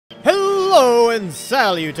Hello and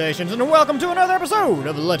salutations, and welcome to another episode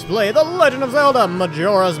of Let's Play The Legend of Zelda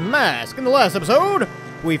Majora's Mask. In the last episode,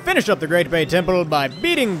 we finished up the Great Bay Temple by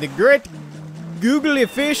beating the great googly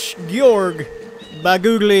fish Georg. By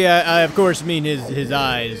googly, I of course mean his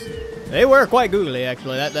eyes. They were quite googly,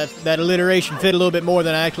 actually. That alliteration fit a little bit more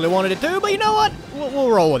than I actually wanted it to, but you know what? We'll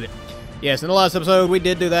roll with it. Yes, in the last episode, we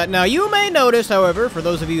did do that. Now, you may notice, however, for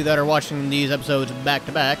those of you that are watching these episodes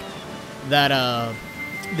back-to-back, that,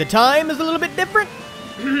 the time is a little bit different.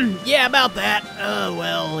 Yeah, about that.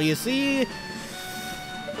 Well, you see,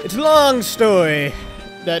 it's a long story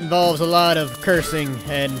that involves a lot of cursing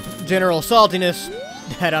and general saltiness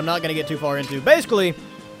that I'm not going to get too far into. Basically,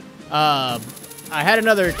 I had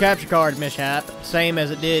another capture card mishap, same as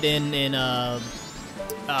it did in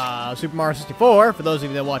Super Mario 64, for those of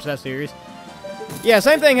you that watch that series. Yeah,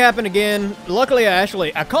 same thing happened again. Luckily, I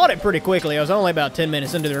caught it pretty quickly. I was only about 10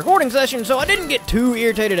 minutes into the recording session, so I didn't get too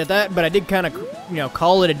irritated at that, but I did kind of, you know,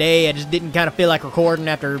 call it a day. I just didn't kind of feel like recording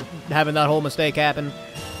after having that whole mistake happen.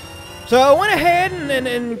 So I went ahead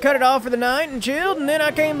and cut it off for the night and chilled, and then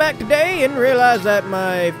I came back today and realized that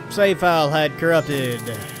my save file had corrupted.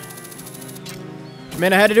 Which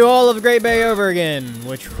meant I had to do all of the Great Bay over again,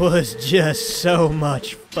 which was just so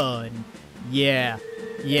much fun.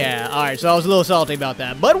 Yeah, alright, so I was a little salty about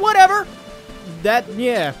that, but whatever. That's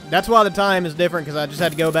why the time is different, because I just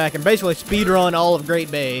had to go back and basically speedrun all of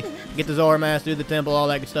Great Bay, get the Zora Mask, do the temple, all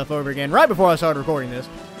that good stuff over again, right before I started recording this.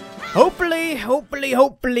 Hopefully,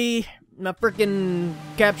 my freaking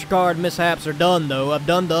capture card mishaps are done, though. I've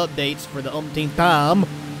done the updates for the umpteenth time,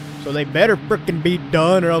 so they better freaking be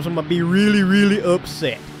done, or else I'm gonna be really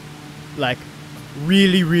upset. Like,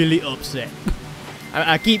 really upset.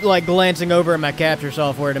 I keep, like, glancing over at my capture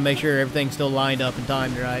software to make sure everything's still lined up and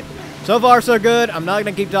timed right. So far, so good. I'm not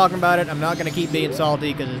going to keep talking about it. I'm not going to keep being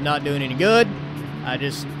salty because it's not doing any good. I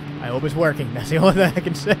hope it's working. That's the only thing I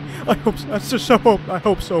can say. I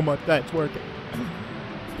hope so much that it's working.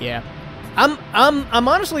 Yeah. I'm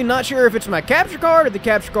honestly not sure if it's my capture card or the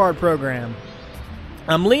capture card program.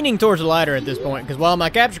 I'm leaning towards the latter at this point, because while my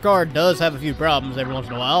capture card does have a few problems every once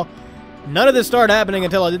in a while, none of this started happening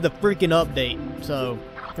until I did the freaking update, so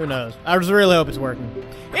who knows. I just really hope it's working.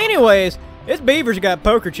 Anyways, this Beaver's got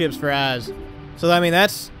poker chips for eyes, so I mean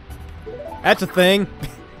that's a thing.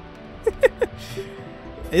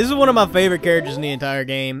 This is one of my favorite characters in the entire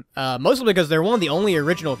game, mostly because they're one of the only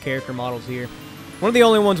original character models here. One of the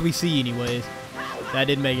only ones we see, anyways. That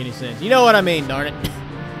didn't make any sense. You know what I mean, darn it.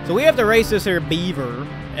 So we have to race this here Beaver,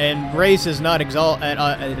 and race is not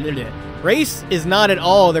Race is not at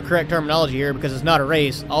all the correct terminology here because it's not a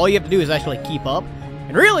race. All you have to do is actually keep up.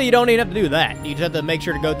 And really, you don't even have to do that. You just have to make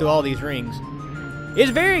sure to go through all these rings.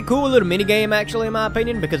 It's a very cool little minigame, actually, in my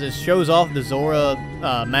opinion, because it shows off the Zora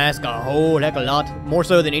mask a whole heck of a lot. More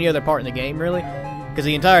so than any other part in the game, really. Because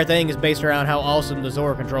the entire thing is based around how awesome the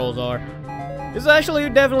Zora controls are. This is actually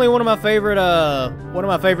definitely one of my favorite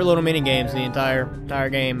little minigames in the entire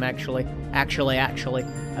game, actually. Actually.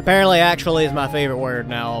 Apparently, actually is my favorite word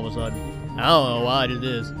now, all of a sudden. I don't know why it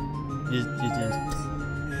is. It is.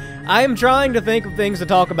 I am trying to think of things to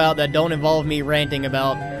talk about that don't involve me ranting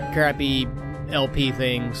about crappy LP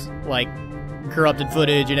things, like corrupted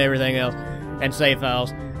footage and everything else, and save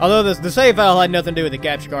files. Although the save file had nothing to do with the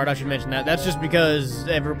capture card, I should mention that. That's just because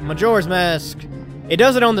Majora's Mask, it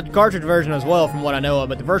does it on the cartridge version as well, from what I know of,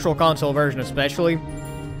 but the Virtual Console version especially,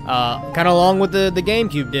 kind of along with the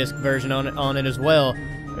GameCube disc version on it as well,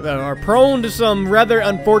 are prone to some rather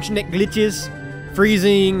unfortunate glitches,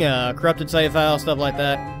 freezing, corrupted save files, stuff like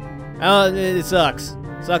that. It sucks.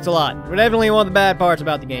 Sucks a lot. But definitely one of the bad parts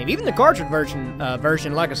about the game. Even the cartridge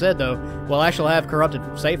version, like I said, though, will actually have corrupted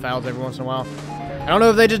save files every once in a while. I don't know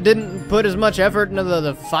if they just didn't put as much effort into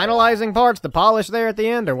the finalizing parts, the polish there at the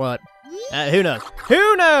end, or what. Who knows?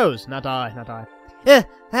 Who knows? Not I. Yeah,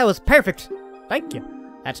 that was perfect. Thank you.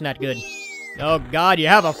 That's not good. Oh, God, you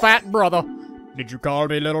have a fat brother. Did you call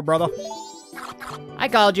me little brother? I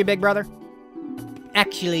called you big brother.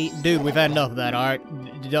 Actually, dude, we've had enough of that, alright?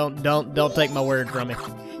 Don't take my word from me.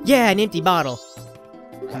 Yeah, an empty bottle.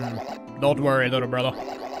 Don't worry, little brother.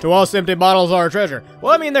 To us, empty bottles are a treasure.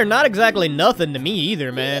 Well, I mean, they're not exactly nothing to me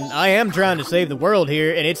either, man. I am trying to save the world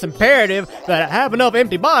here, and it's imperative that I have enough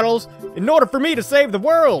empty bottles in order for me to save the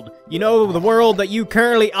world. You know, the world that you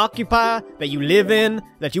currently occupy, that you live in,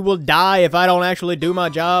 that you will die if I don't actually do my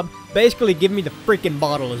job. Basically, give me the freaking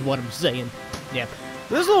bottle is what I'm saying. Yeah.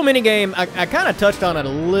 This little minigame, I kind of touched on it a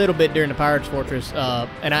little bit during the Pirate's Fortress,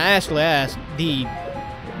 and I actually asked, the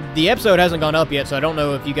episode hasn't gone up yet, so I don't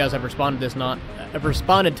know if you guys have responded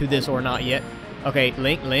to this or not yet. Okay,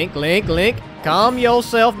 Link. Calm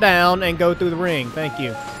yourself down and go through the ring. Thank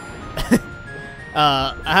you.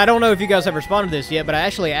 I don't know if you guys have responded to this yet, but I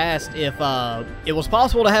actually asked if it was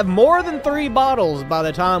possible to have more than 3 bottles by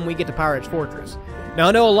the time we get to Pirate's Fortress. Now,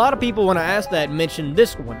 I know a lot of people, when I asked that, mentioned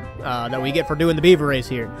this one that we get for doing the Beaver race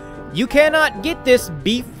here. You cannot get this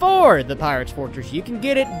before the Pirate's Fortress. You can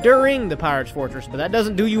get it during the Pirate's Fortress, but that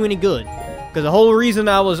doesn't do you any good. Because the whole reason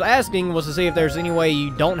I was asking was to see if there's any way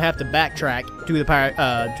you don't have to backtrack to the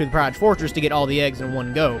Pirate's Fortress to get all the eggs in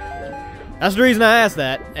one go. That's the reason I asked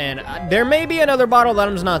that, and there may be another bottle that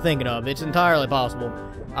I'm just not thinking of. It's entirely possible.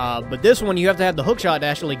 But this one, you have to have the hookshot to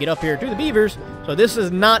actually get up here to the Beavers, so this is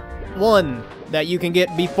not one that you can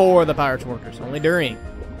get before the Pirate's Fortress, only during.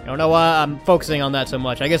 I don't know why I'm focusing on that so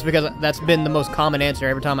much. I guess because that's been the most common answer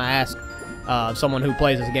every time I ask someone who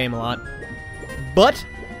plays this game a lot. But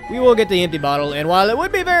we will get the empty bottle, and while it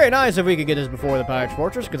would be very nice if we could get this before the Pirate's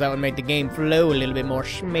Fortress, because that would make the game flow a little bit more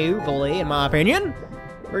smoothly, in my opinion,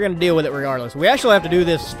 we're going to deal with it regardless. We actually have to do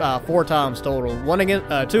this 4 times total.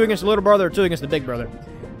 2 against the little brother, 2 against the big brother.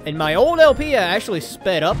 In my old LP, I actually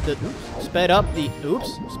sped up the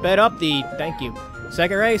thank you,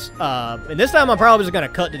 second race. And this time I'm probably just going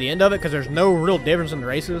to cut to the end of it because there's no real difference in the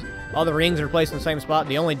races. All the rings are placed in the same spot.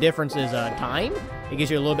 The only difference is time. It gives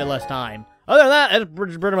you a little bit less time. Other than that,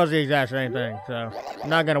 it's pretty much the exact same thing. So I'm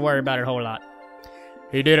not going to worry about it a whole lot.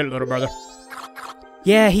 He did it, little brother.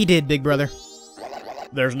 Yeah, he did, big brother.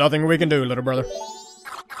 There's nothing we can do, little brother.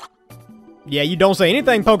 Yeah, you don't say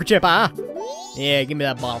anything, Poker Chip Eye. Yeah, give me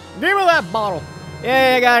that bottle. Give me that bottle.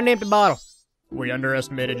 Yeah, I got an empty bottle. We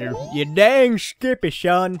underestimated you. You dang skippy,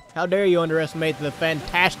 son. How dare you underestimate the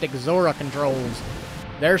fantastic Zora controls.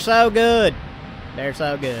 They're so good. They're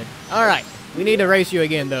so good. Alright, we need to race you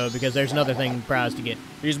again, though, because there's another thing prize to get.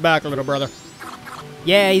 He's back, little brother.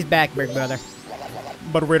 Yeah, he's back, big brother.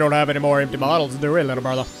 But we don't have any more empty bottles, do we, little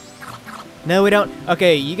brother? No, we don't.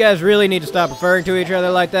 Okay, you guys really need to stop referring to each other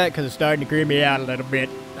like that, because it's starting to creep me out a little bit.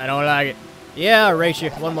 I don't like it. Yeah, I'll race you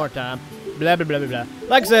one more time. Blah, blah, blah, blah, blah.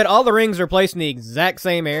 Like I said, all the rings are placed in the exact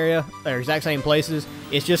same area, or exact same places.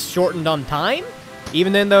 It's just shortened on time.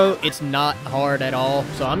 Even then, though, it's not hard at all.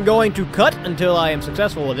 So I'm going to cut until I am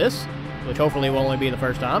successful with this, which hopefully will only be the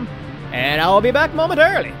first time. And I'll be back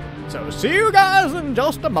momentarily. So see you guys in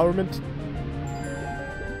just a moment.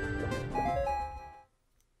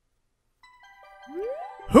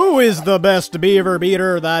 Who is the best beaver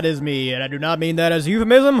beater? That is me, and I do not mean that as a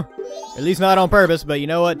euphemism. At least not on purpose, but you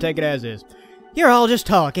know what? Take it as is. You're all just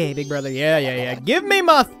talk, eh, big brother? Yeah. Give me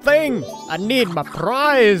my thing! I need my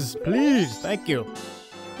prize, please. Thank you.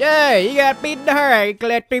 Yeah, you got beat in a hurry.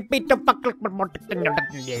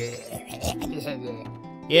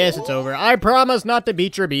 Yes, it's over. I promise not to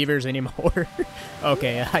beat your beavers anymore.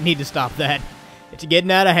 Okay, I need to stop that. It's getting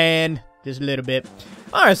out of hand. Just a little bit.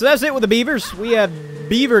 Alright, so that's it with the beavers. We have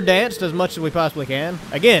beaver danced as much as we possibly can.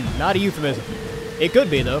 Again, not a euphemism. It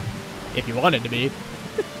could be, though, if you want it to be.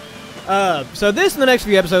 So this and the next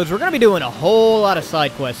few episodes, we're going to be doing a whole lot of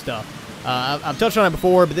side quest stuff. I've touched on it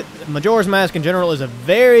before, but Majora's Mask in general is a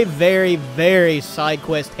very, very, very side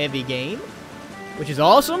quest heavy game, which is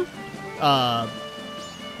awesome. Yeah,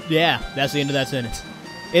 that's the end of that sentence.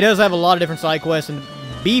 It does have a lot of different side quests, and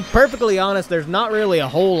to be perfectly honest, there's not really a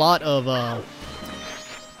whole lot of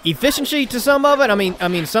efficiency to some of it. I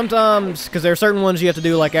mean, sometimes, because there are certain ones you have to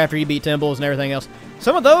do, like, after you beat temples and everything else.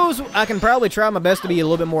 Some of those, I can probably try my best to be a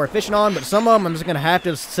little bit more efficient on, but some of them I'm just going to have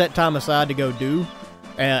to set time aside to go do,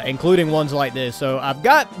 including ones like this. So I've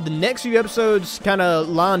got the next few episodes kind of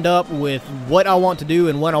lined up with what I want to do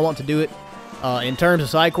and when I want to do it in terms of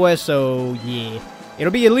side quests, so yeah.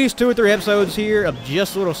 It'll be at least 2 or 3 episodes here of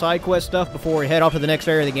just little side quest stuff before we head off to the next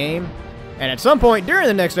area of the game. And at some point during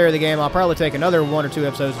the next area of the game, I'll probably take another 1 or 2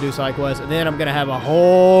 episodes to do side quests, and then I'm going to have a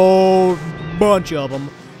whole bunch of them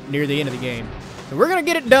near the end of the game. So we're going to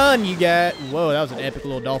get it done, you guys. Whoa, that was an epic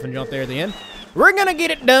little dolphin jump there at the end. We're going to get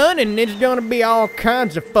it done, and it's going to be all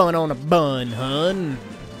kinds of fun on a bun, hun.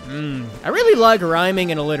 I really like rhyming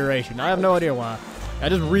and alliteration. I have no idea why. I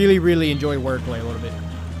just really, really enjoy wordplay a little bit.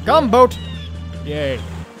 Come, boat. Yay.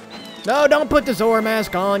 No, don't put the Zora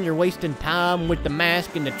mask on. You're wasting time with the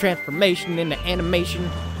mask and the transformation and the animation.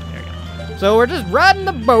 There you go. So we're just riding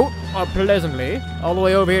the boat, pleasantly, all the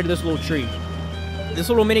way over here to this little tree. This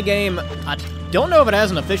little mini game, I don't know if it has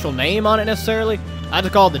an official name on it necessarily. I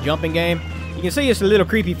just call it the jumping game. You can see it's a little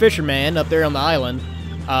creepy fisherman up there on the island.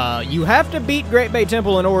 You have to beat Great Bay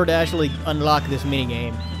Temple in order to actually unlock this mini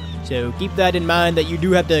game. So keep that in mind, that you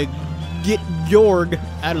do have to get Jorg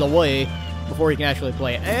out of the way before you can actually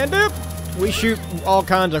play it. And we shoot all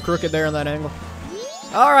kinds of crooked there on that angle.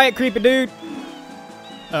 Alright, creepy dude.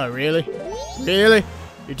 Oh, really? Really?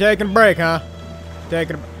 You're taking a break, huh?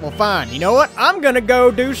 Well, fine. You know what? I'm gonna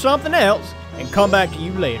go do something else and come back to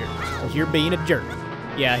you later, because you're being a jerk.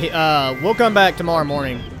 Yeah, we'll come back tomorrow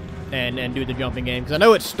morning and do the jumping game, because I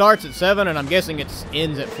know it starts at 7, and I'm guessing it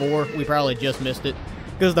ends at 4. We probably just missed it,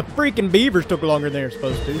 because the freaking beavers took longer than they're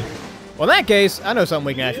supposed to. Well, in that case, I know something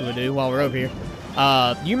we can actually do while we're over here.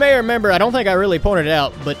 You may remember, I don't think I really pointed it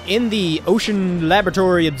out, but in the Ocean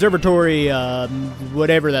Laboratory, Observatory,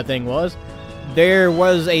 whatever that thing was, there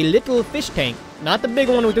was a little fish tank. Not the big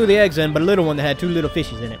one we threw the eggs in, but a little one that had 2 little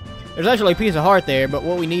fishes in it. There's actually a piece of heart there, but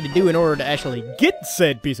what we need to do in order to actually get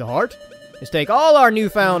said piece of heart is take all our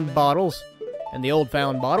newfound bottles and the old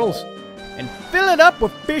found bottles and fill it up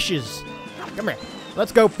with fishes. Come here.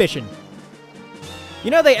 Let's go fishing. You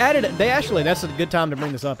know, that's a good time to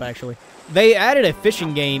bring this up, actually. They added a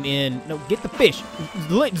fishing game in... No, get the fish.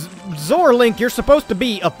 Zorlink, you're supposed to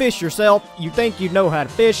be a fish yourself. You think you know how to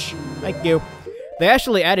fish. Thank you. They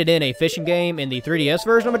actually added in a fishing game in the 3DS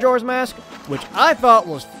version of Majora's Mask, which I thought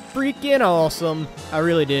was freaking awesome. I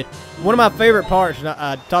really did. One of my favorite parts, and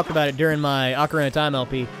I talked about it during my Ocarina of Time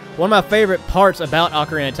LP, one of my favorite parts about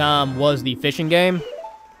Ocarina of Time was the fishing game.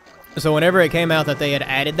 So whenever it came out that they had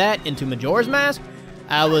added that into Majora's Mask,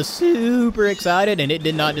 I was super excited, and it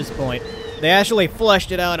did not disappoint. They actually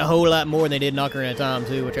fleshed it out a whole lot more than they did in Ocarina of Time,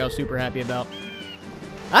 too, which I was super happy about.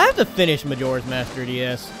 I have to finish Majora's Mask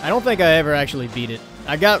 3DS. I don't think I ever actually beat it.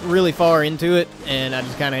 I got really far into it, and I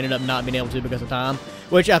just kind of ended up not being able to because of time.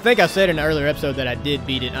 Which I think I said in an earlier episode that I did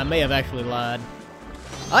beat it. I may have actually lied.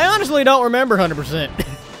 I honestly don't remember 100%.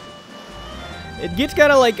 It gets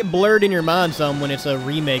kind of like blurred in your mind some when it's a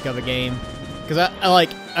remake of a game. Because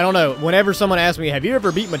I don't know, whenever someone asks me, have you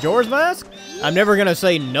ever beat Majora's Mask? I'm never going to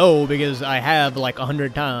say no because I have like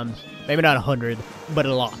 100 times. Maybe not 100, but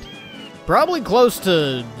a lot. Probably close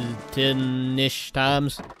to 10-ish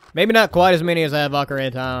times. Maybe not quite as many as I have Ocarina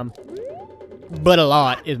of Time. But a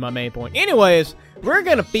lot is my main point. Anyways, we're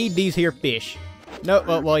going to feed these here fish.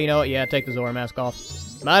 No, well, you know what? Yeah, take the Zora mask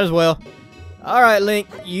off. Might as well. Alright, Link,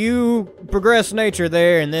 you progress nature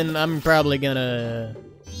there, and then I'm probably going to...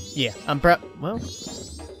 Yeah, well,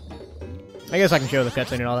 I guess I can show the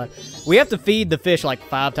cutscene and all that. We have to feed the fish like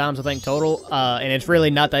 5 times, I think, total, and it's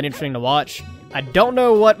really not that interesting to watch. I don't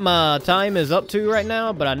know what my time is up to right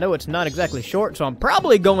now, but I know it's not exactly short, so I'm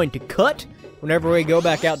probably going to cut whenever we go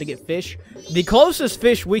back out to get fish. The closest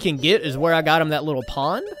fish we can get is where I got him that little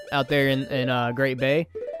pond out there in Great Bay.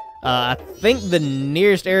 I think the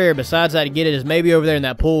nearest area besides that to get it is maybe over there in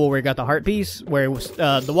that pool where we got the heart piece, where it was,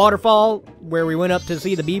 the waterfall where we went up to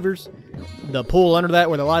see the beavers. The pool under that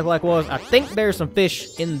where the lifelike was. I think there's some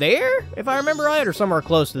fish in there, if I remember right, or somewhere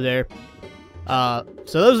close to there. So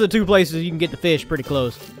those are the 2 places you can get the fish pretty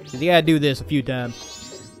close. Because you gotta do this a few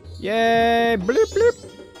times. Yay! Bloop,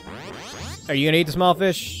 bloop. Are you gonna eat the small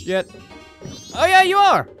fish yet? Oh yeah, you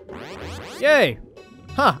are! Yay!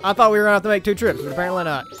 Huh, I thought we were gonna have to make 2 trips, but apparently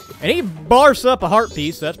not. And he barfs up a heart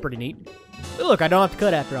piece, so that's pretty neat. But look, I don't have to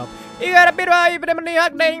cut after all. You got a bit of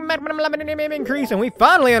increase, and we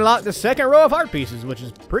finally unlocked the 2nd row of heart pieces, which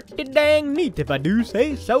is pretty dang neat if I do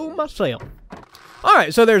say so myself.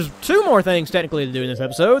 Alright, so there's 2 more things technically to do in this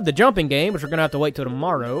episode. The jumping game, which we're gonna have to wait till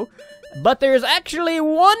tomorrow. But there's actually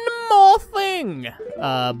 1 more thing.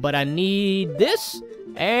 But I need this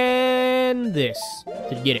and this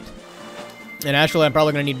to get it. And actually, I'm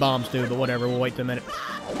probably going to need bombs too, but whatever, we'll wait till a minute.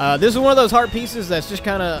 This is one of those heart pieces that's just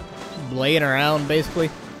kind of laying around,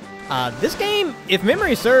 basically. This game, if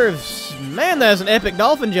memory serves, man, that's an epic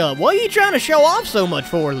dolphin jump. What are you trying to show off so much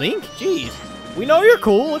for, Link? Jeez. We know you're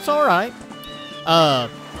cool, it's alright. I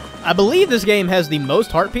believe this game has the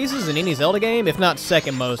most heart pieces in any Zelda game, if not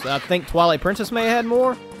 2nd most. I think Twilight Princess may have had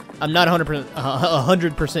more. I'm not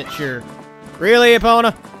 100% sure. Really,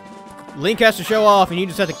 Epona? Link has to show off, and you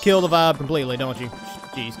just have to kill the vibe completely, don't you?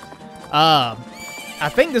 Jeez. I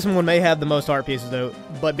think this one may have the most heart pieces, though.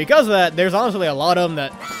 But because of that, there's honestly a lot of them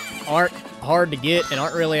that aren't hard to get and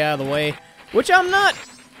aren't really out of the way. Which I'm not...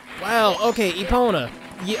 Wow, okay, Epona.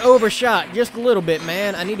 You overshot just a little bit,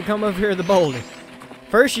 man. I need to come over here to the boulder.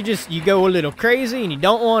 First, you go a little crazy, and you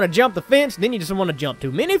don't want to jump the fence. Then you just want to jump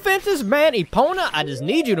too many fences. Man, Epona, I just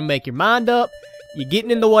need you to make your mind up. You're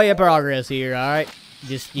getting in the way of progress here, alright?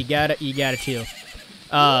 Just, you gotta chill.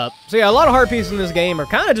 So yeah, a lot of heart pieces in this game are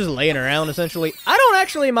kind of just laying around, essentially. I don't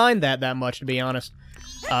actually mind that much, to be honest.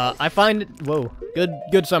 I find it, whoa,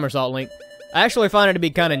 good somersault, Link. I actually find it to be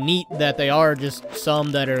kind of neat that they are just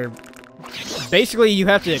some that are, basically you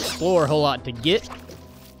have to explore a whole lot to get.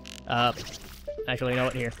 Actually, you know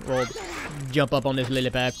what, here, we'll jump up on this lily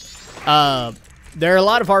pad. There are a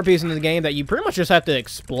lot of heart pieces in the game that you pretty much just have to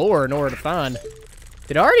explore in order to find.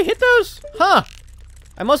 Did I already hit those? Huh.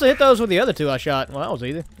 I must have hit those with the other two I shot. Well, that was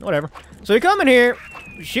easy. Whatever. So you come in here,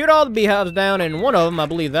 shoot all the beehives down, and one of them, I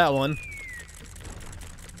believe that one,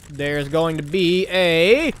 there's going to be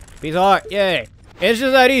a piece of heart. Yay. It's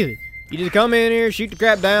just that easy. You just come in here, shoot the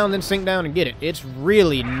crap down, then sink down and get it. It's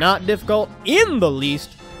really not difficult in the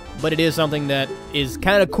least, but it is something that is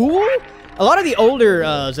kind of cool. A lot of the older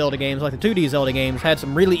Zelda games, like the 2D Zelda games, had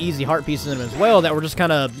some really easy heart pieces in them as well that were just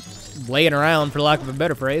kind of laying around, for lack of a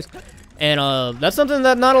better phrase. And that's something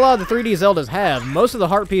that not a lot of the 3D Zeldas have. Most of the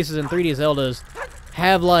heart pieces in 3D Zeldas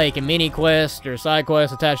have like a mini quest or side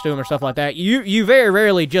quest attached to them or stuff like that. You very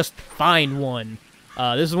rarely just find one.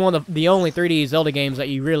 This is one of the only 3D Zelda games that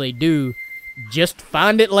you really do just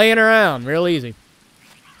find it laying around real easy.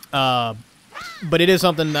 But it is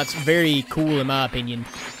something that's very cool in my opinion.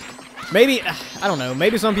 Maybe, I don't know,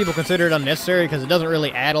 maybe some people consider it unnecessary because it doesn't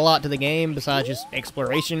really add a lot to the game besides just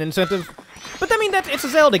exploration incentive. But I mean, it's a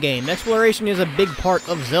Zelda game. Exploration is a big part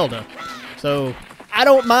of Zelda. So I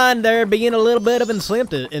don't mind there being a little bit of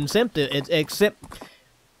incentive.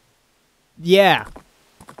 Yeah.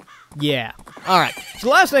 Alright, so the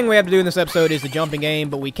last thing we have to do in this episode is the jumping game,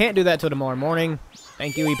 but we can't do that till tomorrow morning.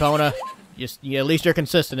 Thank you, Epona. Just, at least you're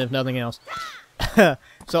consistent, if nothing else.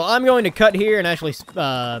 So I'm going to cut here and actually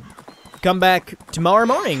come back tomorrow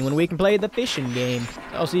morning when we can play the fishing game.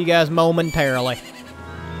 I'll see you guys momentarily.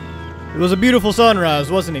 It was a beautiful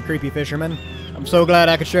sunrise, wasn't it, creepy fisherman? I'm so glad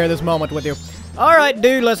I could share this moment with you. Alright,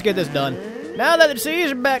 dude, let's get this done. Now that the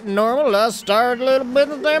seas are back to normal, let's start a little bit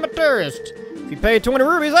of amateurist. If you pay 20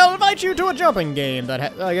 rubies, I'll invite you to a jumping game.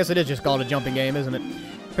 I guess it is just called a jumping game, isn't it?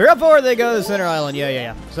 If you're up for it, they go to the center island.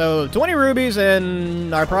 Yeah. So, 20 rubies,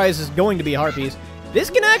 and our prize is going to be a heart piece. This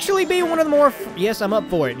can actually be one of the more... Yes, I'm up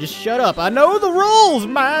for it. Just shut up. I know the rules,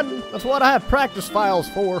 man. That's what I have practice files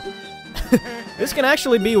for. This can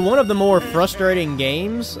actually be one of the more frustrating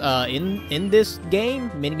games in this game.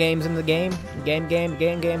 Mini-games in the game.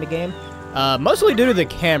 Game. Mostly due to the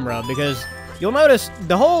camera, because you'll notice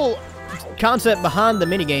the whole concept behind the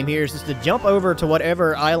minigame here is just to jump over to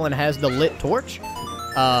whatever island has the lit torch.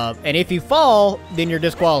 And if you fall, then you're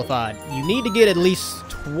disqualified. You need to get at least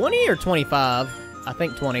 20 or 25, I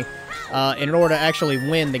think 20, in order to actually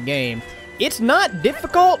win the game. It's not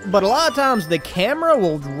difficult, but a lot of times the camera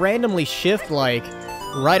will randomly shift, like,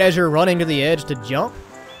 right as you're running to the edge to jump.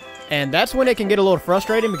 And that's when it can get a little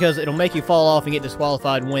frustrating, because it'll make you fall off and get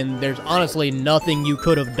disqualified when there's honestly nothing you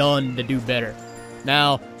could have done to do better.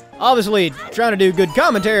 Now, obviously, trying to do good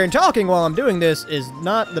commentary and talking while I'm doing this is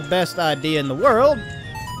not the best idea in the world,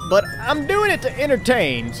 but I'm doing it to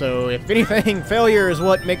entertain, so if anything, failure is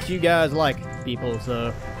what makes you guys like people,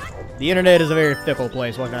 so... The internet is a very fickle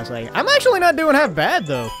place, what can I say? I'm actually not doing half bad,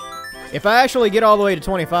 though. If I actually get all the way to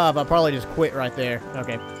 25, I'll probably just quit right there.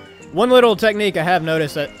 Okay. One little technique I have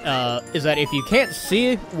noticed that is that if you can't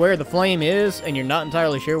see where the flame is, and you're not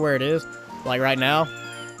entirely sure where it is, like right now,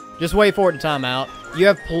 just wait for it to time out. You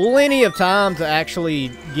have plenty of time to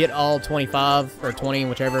actually get all 25, or 20,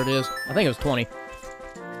 whichever it is. I think it was 20.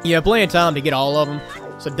 You have plenty of time to get all of them,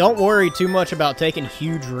 so don't worry too much about taking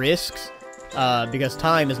huge risks. Because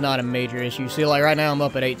time is not a major issue. See, like right now I'm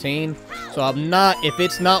up at 18, so I'm not, if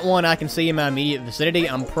it's not one I can see in my immediate vicinity,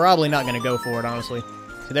 I'm probably not going to go for it, honestly.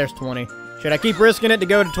 See, there's 20. Should I keep risking it to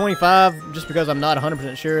go to 25, just because I'm not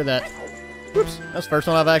 100% sure that, whoops, that's the first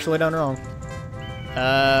one I've actually done wrong.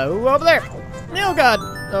 Ooh, over there. Oh, God.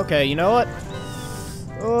 Okay, you know what?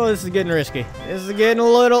 Oh, this is getting risky. This is getting a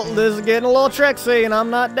little tricksy, and I'm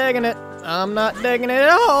not digging it. I'm not digging it at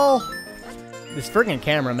all. This freaking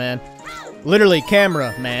camera, man. Literally,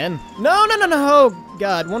 camera, man. No. Oh,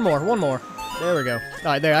 God. One more. There we go. All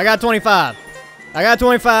right, there. I got 25.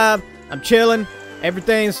 I'm chilling.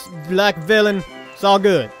 Everything's like a villain. It's all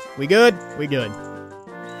good. We good? We good.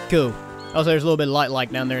 Cool. Also, there's a little bit of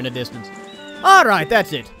light down there in the distance. All right,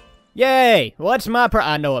 that's it. Yay. What's my prize?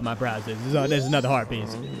 I know what my prize is. This is another heart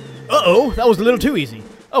piece. Uh-oh. That was a little too easy.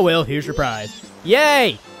 Oh, well, here's your prize.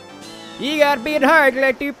 Yay. You gotta be hard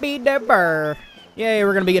like to beat the burr. Yay,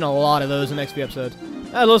 we're going to be getting a lot of those in the next few episodes.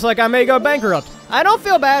 That looks like I may go bankrupt. I don't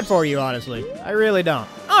feel bad for you, honestly. I really don't.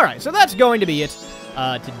 Alright, so that's going to be it.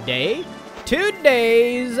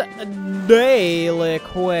 Today's daily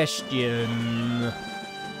question.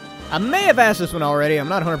 I may have asked this one already. I'm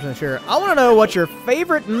not 100% sure. I want to know what your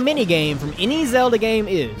favorite minigame from any Zelda game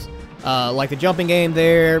is. Like the jumping game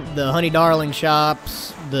there, the Honey Darling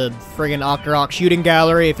shops, the friggin' Octorok shooting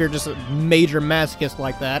gallery if you're just a major masochist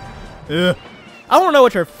like that. Ugh. I want to know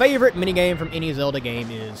what your favorite minigame from any Zelda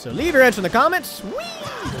game is. So leave your answer in the comments. Whee!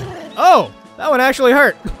 Oh, that one actually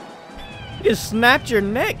hurt. You just snapped your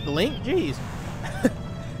neck, Link. Jeez.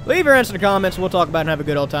 Leave your answer in the comments. We'll talk about it and have a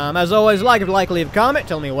good old time. As always, like if you like, leave a comment.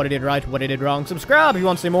 Tell me what I did right, what I did wrong. Subscribe if you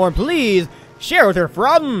want to see more. And please share with your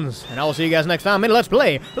friends. And I will see you guys next time in Let's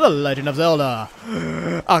Play The Legend of Zelda.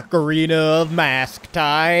 Ocarina of Mask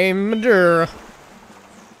Time. I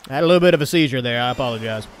had a little bit of a seizure there. I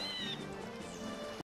apologize.